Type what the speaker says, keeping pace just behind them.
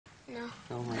No.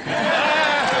 Oh my God.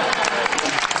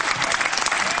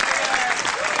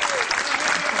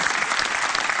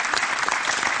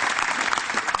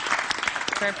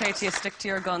 Fair play to you, stick to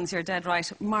your guns, you're dead right.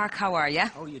 Mark, how are you?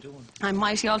 How are you doing? I'm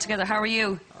mighty altogether, how are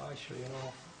you? Oh, sure, you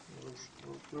know,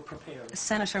 we're prepared.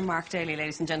 Senator Mark Daly,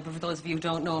 ladies and gentlemen, for those of you who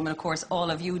don't know him, and of course all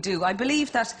of you do. I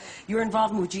believe that your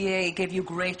involvement with GAA gave you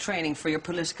great training for your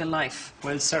political life.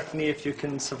 Well, certainly if you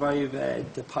can survive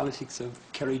the politics of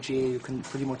Kerry GAA, you can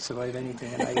pretty much survive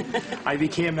anything. And I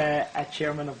became a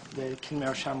chairman of the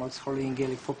Kilmare Shamrocks Hurling and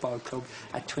Gaelic Football Club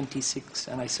at 26,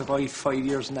 and I survived 5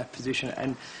 years in that position.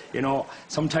 And, you know,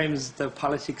 sometimes the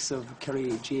politics of Kerry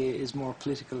GAA is more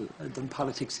political than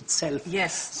politics itself.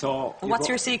 Yes. So and what's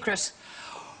your secret?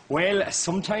 Well,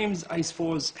 sometimes, I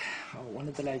suppose, one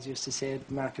of the lads used to say,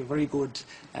 Mark, you're very good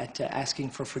at asking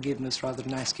for forgiveness rather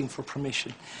than asking for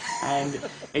permission. And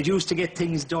it used to get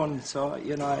things done, so,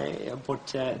 you know,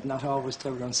 but not always to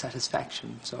everyone's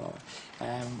satisfaction. So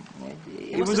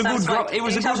it was a good drop. It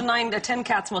was 8 out of 9, 10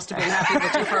 cats must have been happy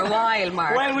with you for a while,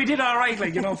 Mark. Well, we did all right,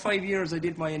 like, you know, 5 years. I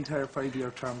did my entire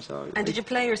 5-year term. So. And did you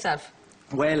play yourself?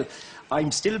 Well, I'm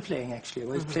still playing, actually. I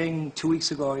was playing 2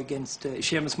 weeks ago against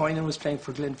Seamus Moynihan was playing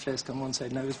for Glenflesk on one side,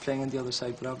 and I was playing on the other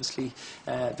side. But obviously,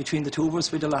 between the two of us,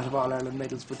 we had a lot of All-Ireland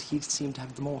medals, but he seemed to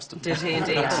have the most of them. Did he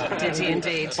indeed? Did he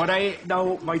indeed? But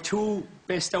now, my two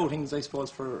best outings, I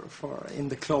suppose, for in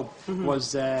the club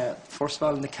was, first of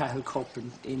all, in the Cahill Cup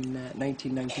in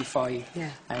 1995. Yeah.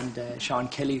 And Sean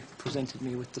Kelly presented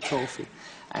me with the trophy.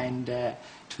 And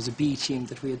it was a B team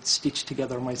that we had stitched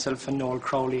together. Myself and Noel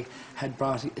Crowley had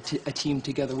brought a team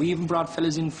together. We even brought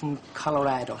fellas in from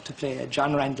Colorado to play.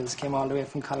 John Randalls came all the way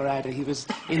from Colorado. He was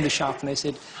in the shop, and I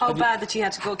said... How bad that you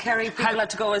had to go? Kerry people had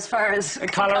to go as far as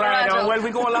Colorado. Well, we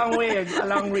go a long way, a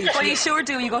long reach. Well, you sure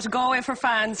do. You go to Galway for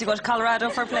fans, you go to Colorado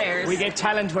for players. We get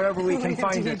talent wherever we can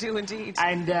find it. You do indeed.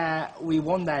 And we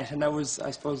won that, and that was,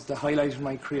 I suppose, the highlight of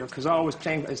my career, because I was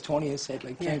playing, as Tony has said,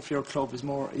 like, playing for your club is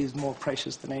more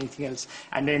precious than anything else.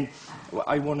 And then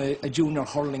I won a junior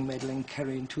hurling medal in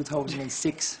Kerry in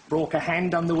 2006. Broke a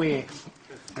hand on the way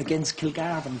against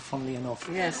Kilgarvan, funnily enough.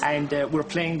 Yes. And we're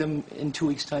playing them in 2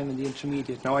 weeks' time in the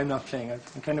intermediate. Now, I'm not playing.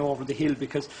 I'm kind of over the hill,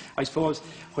 because I suppose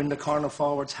when the corner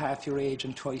forward's half your age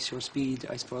and twice your speed,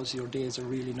 I suppose your days are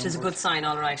really numbered. It is a good sign,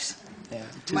 all right. Yeah,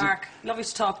 Mark, lovely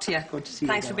to talk to you. Good to see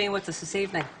you. Thanks for being with us this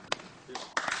evening.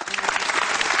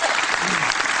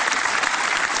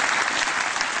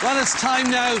 Well, it's time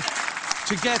now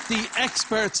to get the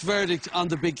experts' verdict on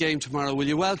the big game tomorrow. Will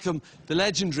you welcome the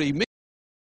legendary